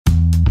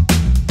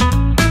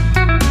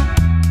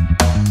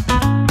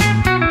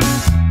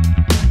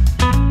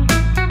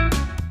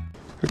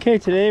Okay,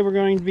 today we're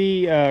going to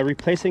be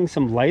replacing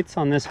some lights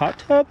on this hot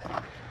tub.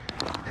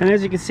 And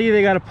as you can see,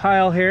 they got a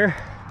pile here.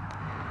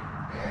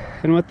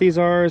 And what these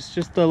are is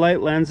just the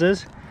light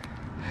lenses.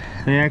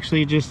 They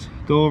actually just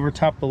go over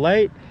top the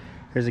light.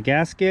 There's a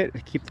gasket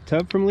to keep the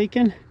tub from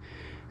leaking.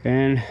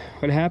 And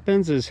what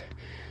happens is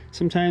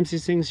sometimes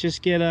these things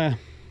just get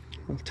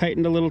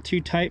tightened a little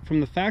too tight from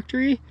the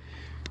factory,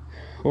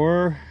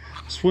 or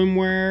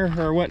swimwear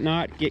or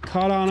whatnot get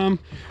caught on them,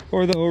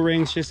 or the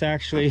O-rings just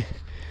actually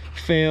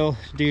fail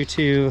due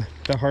to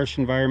the harsh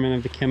environment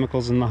of the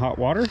chemicals in the hot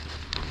water.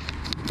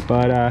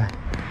 But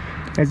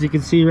as you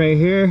can see right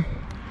here,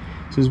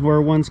 this is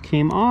where ones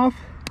came off,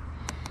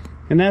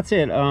 and that's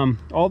it.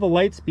 All the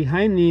lights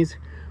behind these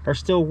are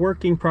still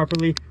working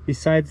properly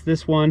besides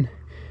this one,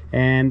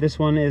 and this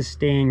one is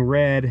staying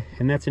red,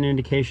 and that's an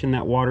indication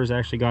that water's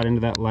actually got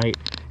into that light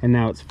and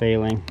now it's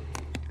failing.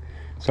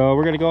 So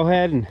we're going to go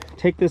ahead and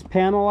take this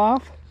panel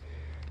off,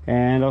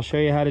 and I'll show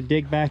you how to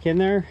dig back in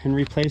there and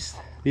replace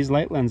these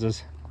light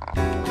lenses.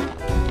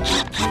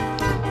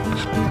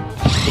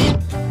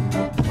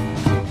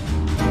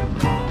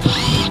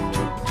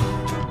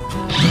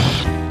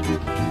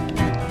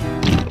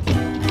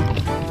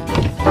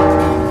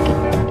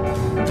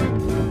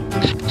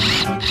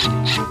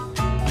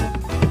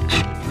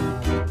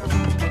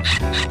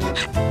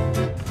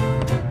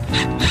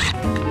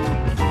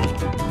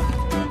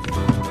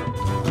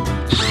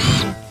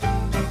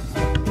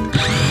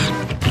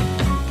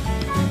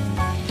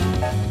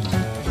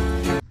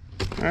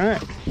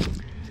 Alright,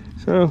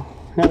 so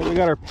now that we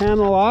got our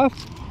panel off,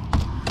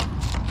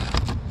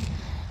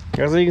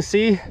 as you can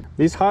see,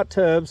 these hot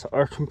tubs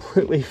are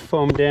completely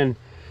foamed in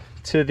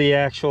to the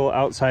actual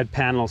outside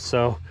panel,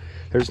 so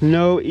there's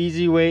no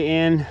easy way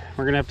in.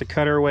 We're gonna have to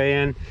cut our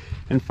way in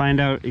and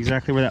find out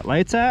exactly where that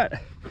light's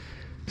at.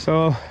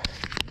 So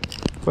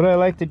what I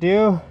like to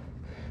do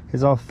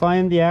is I'll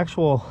find the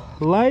actual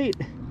light,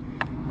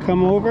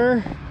 come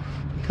over,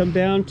 come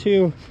down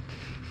to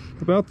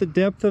about the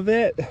depth of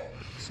it.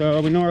 So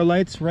we know our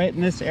light's right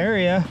in this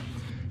area,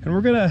 and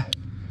we're gonna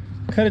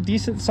cut a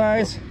decent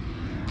size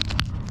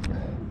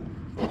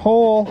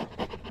hole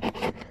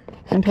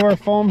into our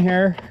foam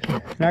here.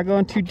 Not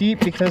going too deep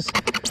because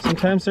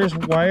sometimes there's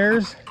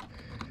wires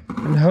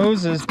and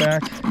hoses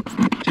back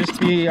just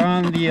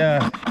beyond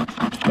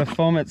the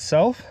foam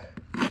itself.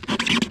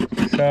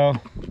 So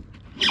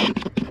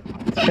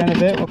that's kind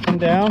of it. We'll come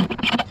down,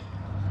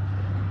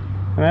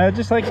 and I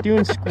just like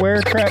doing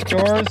square trap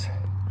doors.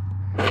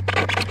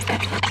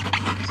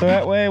 So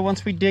that way,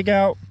 once we dig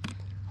out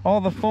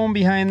all the foam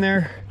behind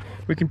there,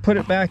 we can put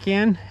it back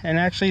in, and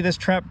actually this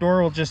trap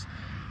door will just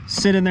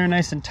sit in there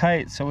nice and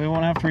tight, so we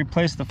won't have to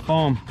replace the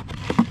foam.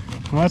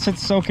 Unless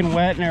it's soaking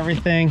wet and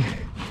everything,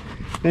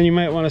 then you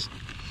might want to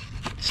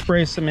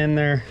spray some in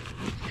there.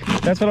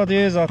 That's what I'll do,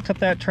 is I'll cut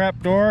that trap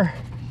door.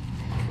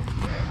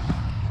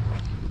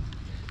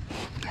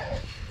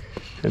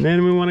 And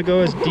then we want to go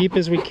as deep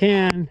as we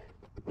can.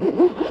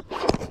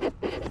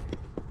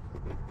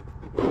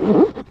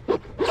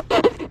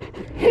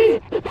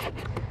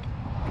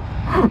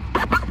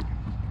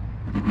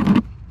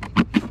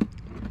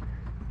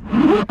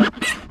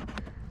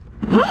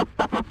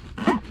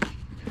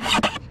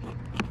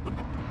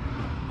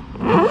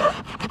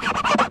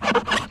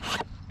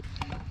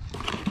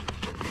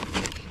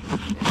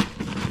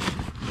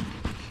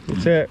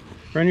 That's it.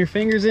 Run your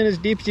fingers in as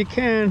deep as you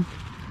can.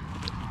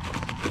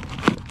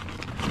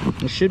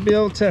 You should be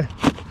able to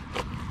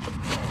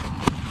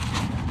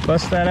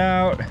bust that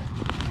out.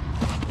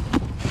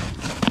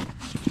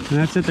 And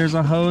that's it. There's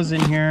a hose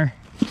in here.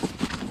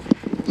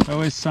 It's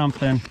always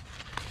something.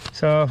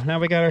 So now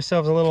we got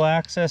ourselves a little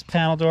access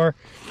panel door,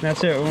 and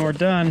that's it. When we're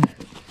done,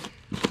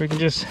 we can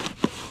just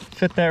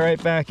fit that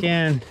right back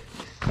in.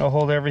 It'll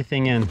hold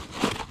everything in.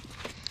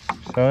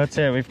 So that's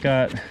it. We've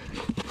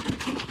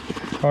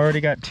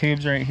already got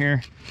tubes right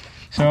here.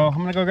 So I'm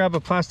gonna go grab a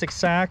plastic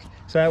sack,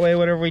 so that way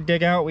whatever we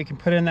dig out, we can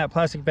put it in that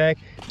plastic bag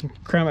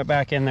and cram it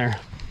back in there.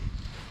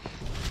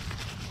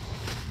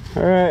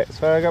 All right,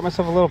 so I got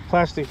myself a little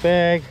plastic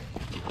bag,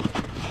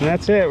 and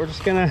that's it. We're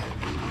just gonna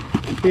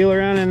feel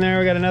around in there.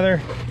 We got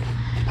another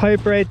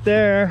pipe right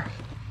there.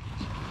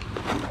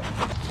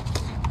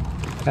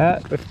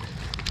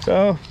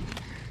 So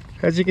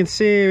as you can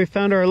see, we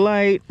found our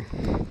light.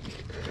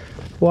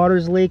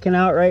 Water's leaking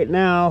out right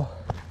now.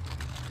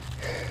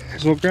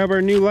 So we'll grab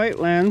our new light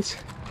lens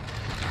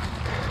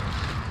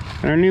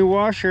and our new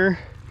washer.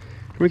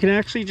 We can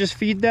actually just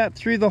feed that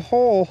through the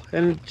hole,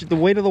 and the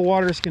weight of the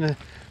water is going to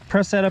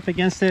press that up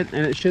against it,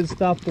 and it should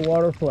stop the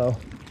water flow.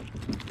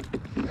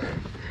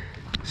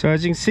 So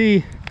as you can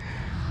see,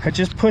 I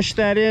just pushed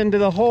that into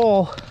the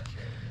hole,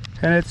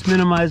 and it's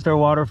minimized our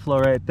water flow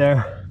right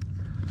there.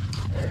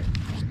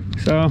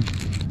 So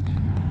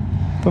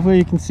hopefully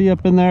you can see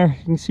up in there,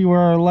 you can see where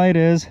our light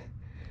is.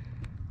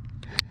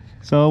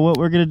 So what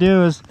we're going to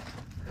do is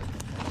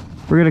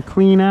we're going to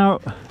clean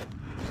out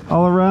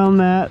all around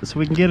that so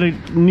we can get a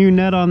new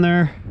net on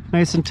there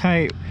nice and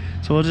tight.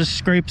 So we'll just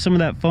scrape some of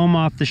that foam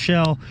off the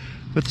shell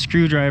with the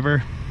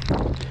screwdriver,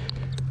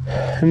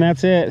 and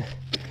that's it.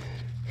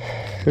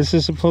 This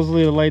is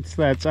supposedly the lights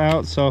that's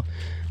out, so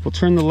we'll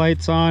turn the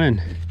lights on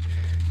and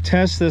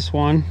test this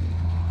one.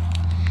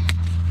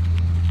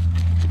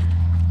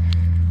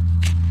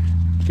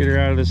 Get her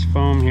out of this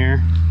foam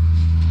here.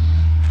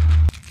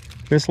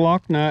 This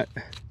lock nut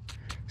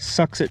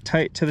sucks it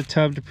tight to the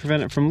tub to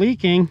prevent it from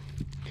leaking,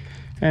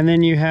 and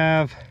then you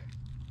have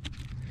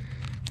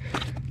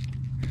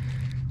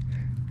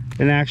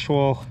an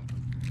actual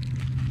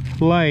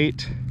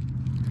light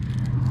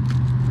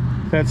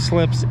that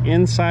slips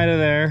inside of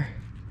there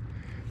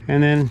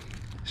and then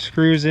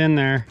screws in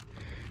there,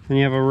 and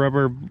you have a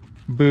rubber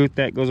boot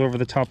that goes over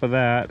the top of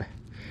that.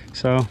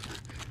 So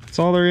that's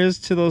all there is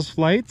to those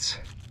lights,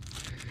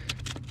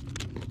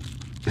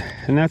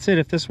 and that's it.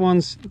 If this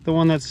one's the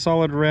one that's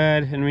solid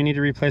red and we need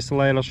to replace the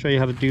light, I'll show you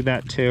how to do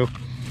that too.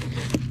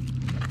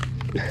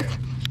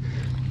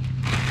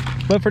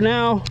 But for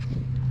now,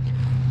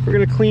 we're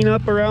gonna clean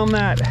up around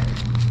that.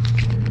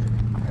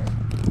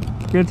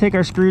 We're gonna take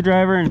our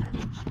screwdriver and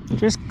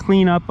just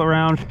clean up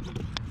around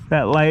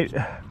that light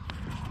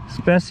as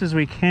best as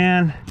we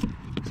can,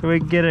 so we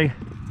can get a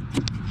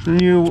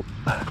new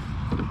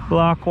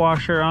lock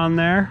washer on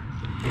there,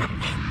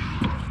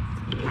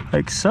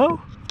 like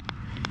so.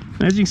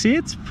 And as you can see,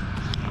 it's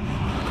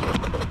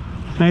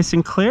nice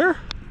and clear.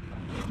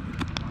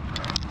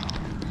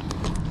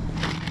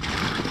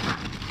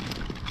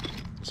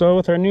 So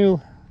with our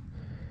new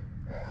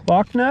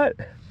lock nut,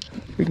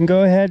 we can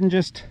go ahead and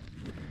just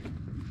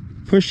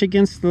push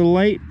against the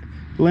light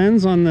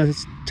lens on the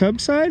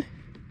tub side,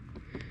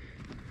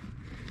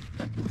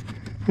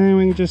 and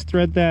we can just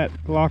thread that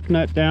lock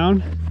nut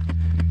down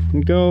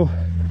and go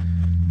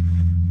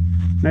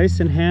nice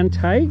and hand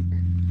tight,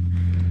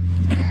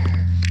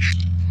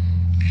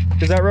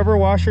 because that rubber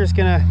washer is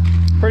gonna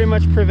pretty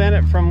much prevent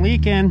it from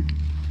leaking.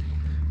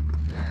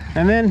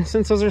 And then,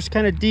 since those are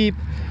kind of deep,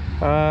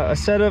 a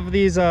set of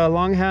these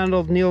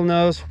long-handled needle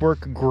nose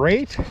work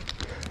great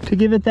to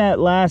give it that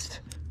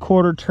last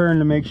quarter turn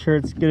to make sure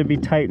it's going to be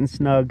tight and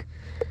snug.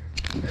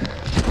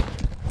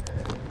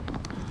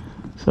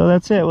 So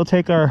that's it. We'll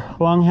take our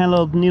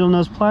long-handled needle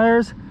nose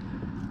pliers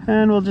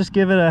and we'll just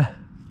give it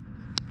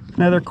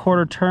another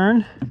quarter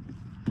turn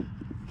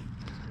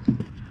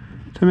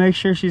to make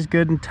sure she's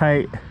good and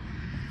tight.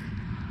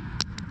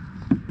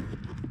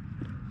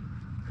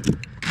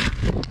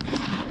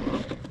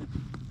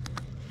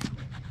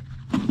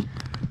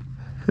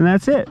 And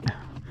that's it.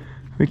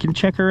 We can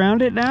check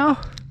around it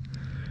now,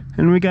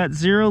 and we got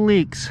 0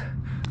 leaks.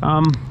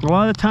 A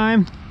lot of the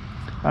time,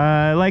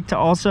 I like to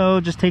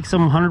also just take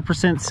some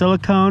 100%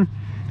 silicone,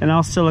 and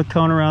I'll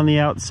silicone around the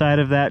outside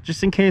of that,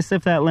 just in case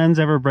if that lens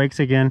ever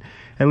breaks again,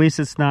 at least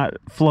it's not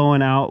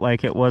flowing out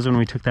like it was when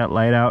we took that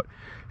light out.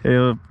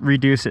 It'll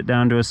reduce it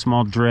down to a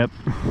small drip.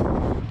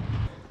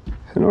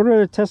 In order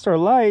to test our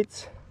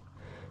lights,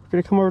 we're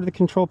gonna come over to the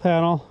control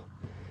panel.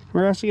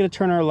 We're actually gonna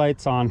turn our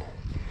lights on.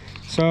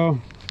 So,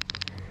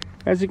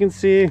 as you can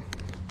see,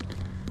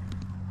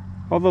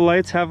 all the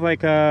lights have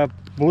like a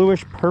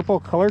bluish purple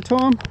color to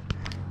them,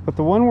 but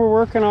the one we're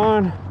working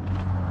on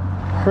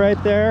right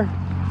there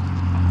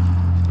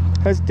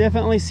has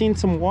definitely seen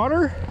some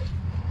water,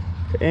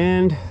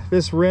 and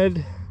this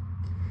red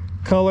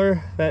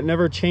color that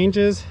never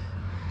changes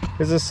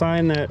is a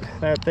sign that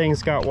that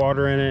thing's got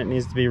water in it and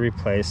needs to be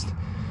replaced.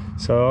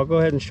 So I'll go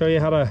ahead and show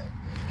you how to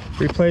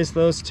replace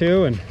those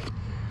two. And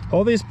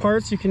all these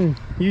parts you can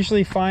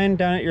usually find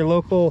down at your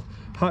local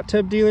hot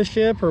tub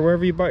dealership or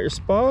wherever you bought your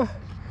spa.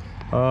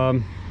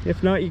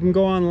 If not, you can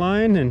go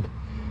online, and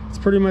it's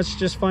pretty much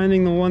just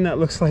finding the one that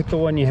looks like the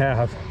one you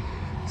have.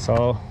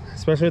 So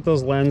especially with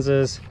those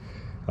lenses,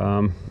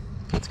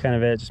 that's kind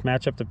of it. Just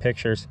match up the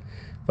pictures.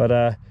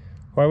 But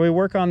while we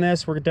work on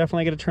this, we're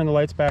definitely going to turn the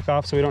lights back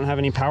off so we don't have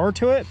any power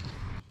to it.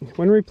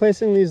 When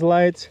replacing these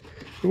lights,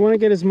 we want to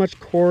get as much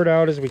cord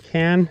out as we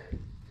can,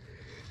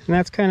 and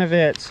that's kind of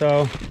it.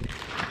 So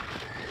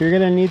you're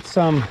going to need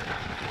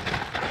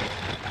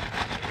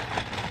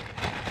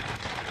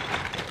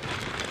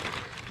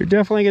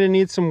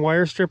some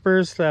wire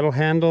strippers that'll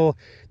handle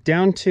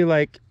down to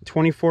like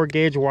 24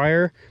 gauge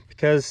wire,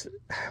 because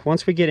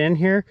once we get in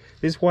here,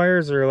 these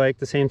wires are like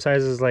the same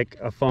size as like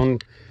a phone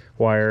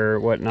wire or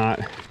whatnot.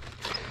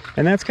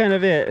 And that's kind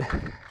of it.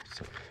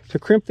 To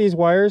crimp these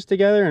wires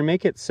together and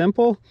make it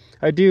simple,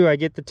 I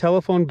get the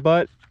telephone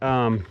butt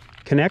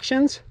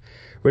connections,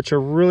 which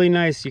are really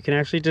nice. You can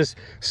actually just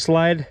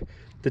slide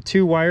the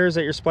 2 wires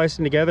that you're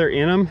splicing together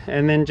in them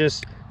and then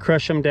just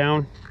crush them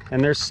down,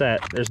 and they're set.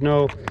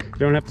 You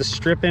don't have to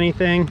strip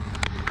anything.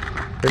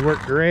 They work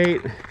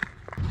great.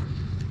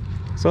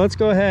 So let's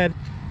go ahead,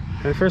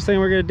 and the first thing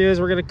we're going to do is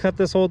we're going to cut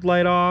this old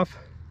light off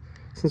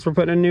since we're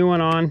putting a new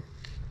one on.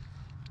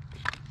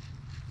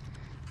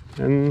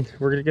 And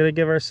we're going to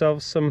give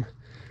ourselves some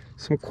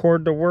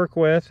cord to work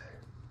with.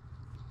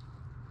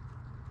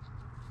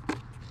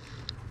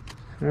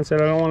 And I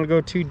said I don't want to go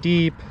too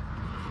deep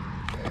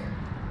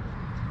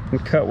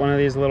and cut one of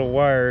these little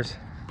wires.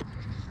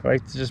 I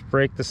like to just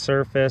break the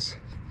surface,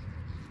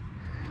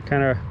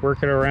 kind of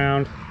work it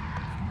around,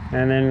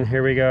 and then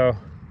here we go.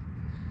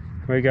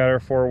 We got our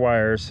 4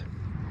 wires.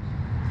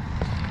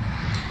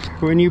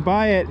 when you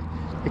buy it,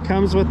 it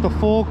comes with the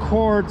full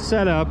cord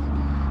setup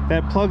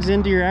that plugs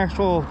into your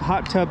actual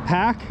hot tub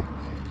pack,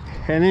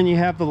 and then you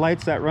have the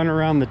lights that run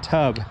around the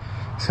tub.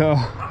 So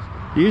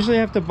you usually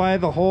have to buy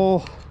the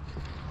whole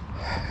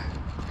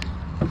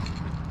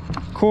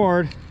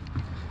cord,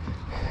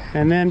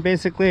 and then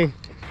basically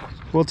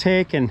we'll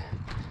take and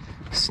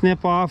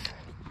snip off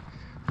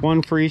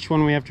one for each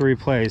one we have to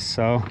replace.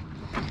 So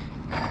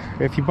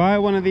if you buy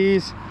one of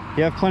these,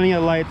 you have plenty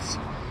of lights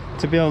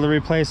to be able to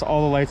replace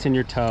all the lights in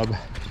your tub.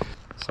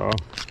 So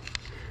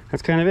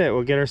that's kind of it.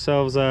 We'll get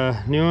ourselves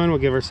a new one. We'll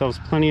give ourselves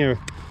plenty of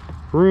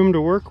room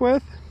to work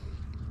with.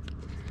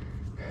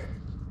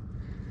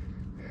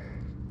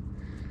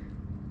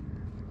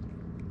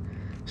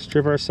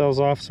 Strip ourselves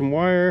off some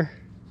wire.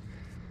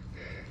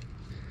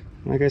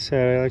 Like I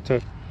said, I like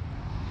to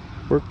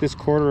work this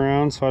cord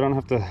around so I don't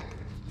have to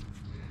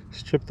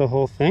strip the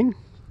whole thing.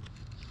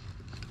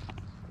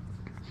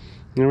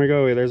 There we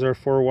go. There's our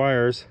 4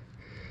 wires.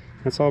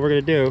 That's all we're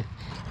going to do.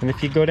 And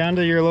if you go down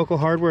to your local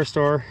hardware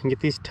store and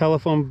get these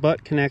telephone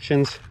butt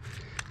connections,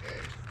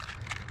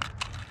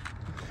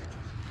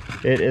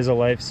 it is a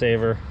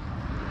lifesaver.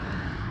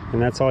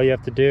 And that's all you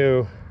have to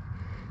do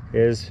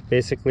is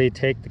basically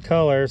take the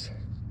colors,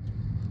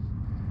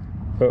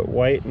 put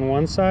white on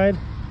one side,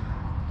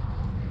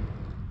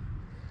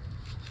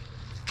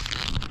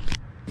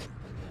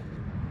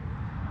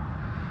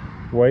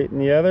 white on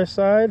the other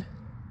side.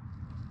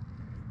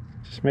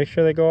 Just make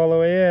sure they go all the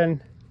way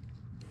in.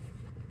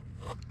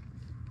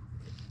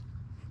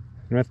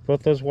 And with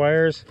both those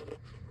wires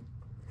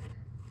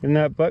in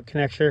that butt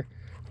connector,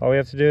 all we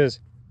have to do is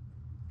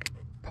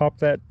pop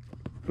that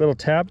little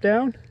tab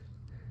down,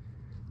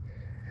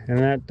 and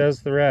that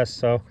does the rest.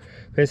 So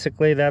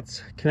basically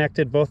that's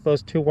connected both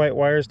those 2 white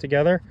wires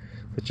together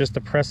with just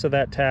the press of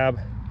that tab.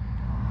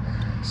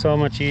 So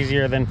much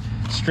easier than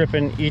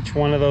stripping each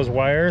one of those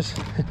wires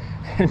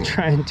and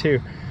trying to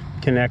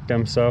connect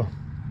them. So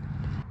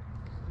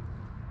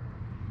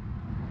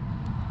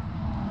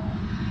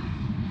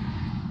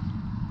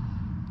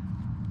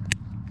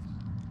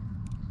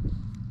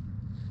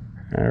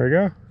there we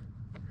go.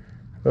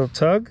 Little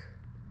tug.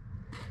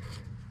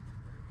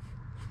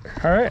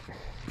 All right,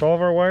 all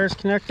of our wires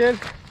connected.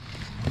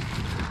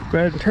 Go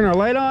ahead and turn our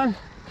light on,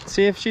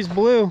 see if she's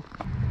blue.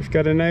 We've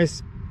got a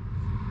nice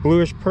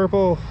bluish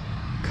purple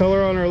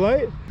color on our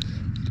light.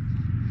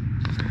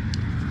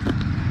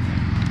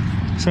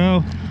 So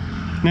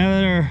now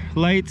that our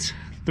light's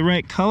the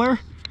right color,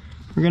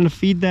 we're going to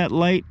feed that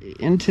light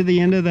into the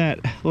end of that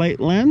light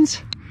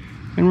lens,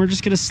 and we're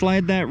just going to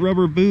slide that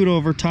rubber boot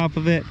over top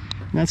of it,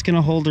 and that's going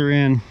to hold her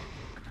in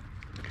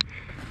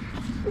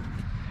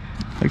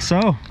like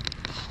so.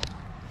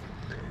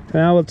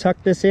 Now we'll tuck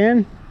this in,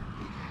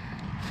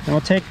 and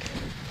we'll take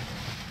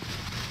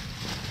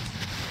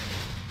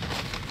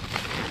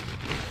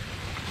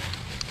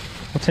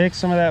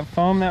some of that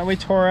foam that we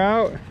tore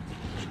out,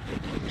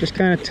 just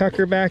kind of tuck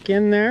her back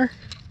in there.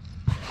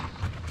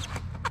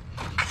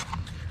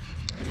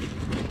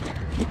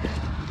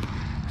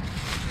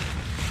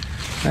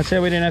 That's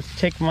it, we didn't have to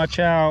take much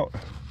out.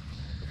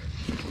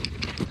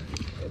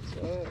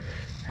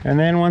 And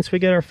then once we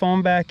get our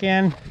foam back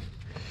in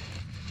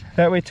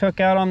that we took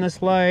out on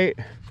this light,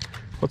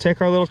 we'll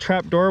take our little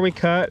trap door we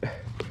cut,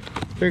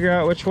 figure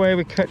out which way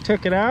we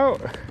took it out,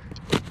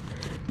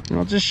 and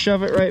we'll just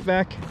shove it right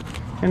back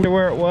into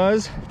where it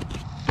was,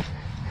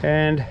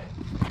 and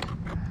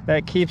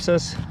that keeps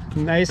us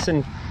nice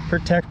and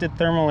protected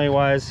thermally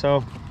wise.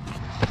 So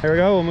there we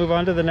go, we'll move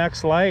on to the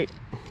next light.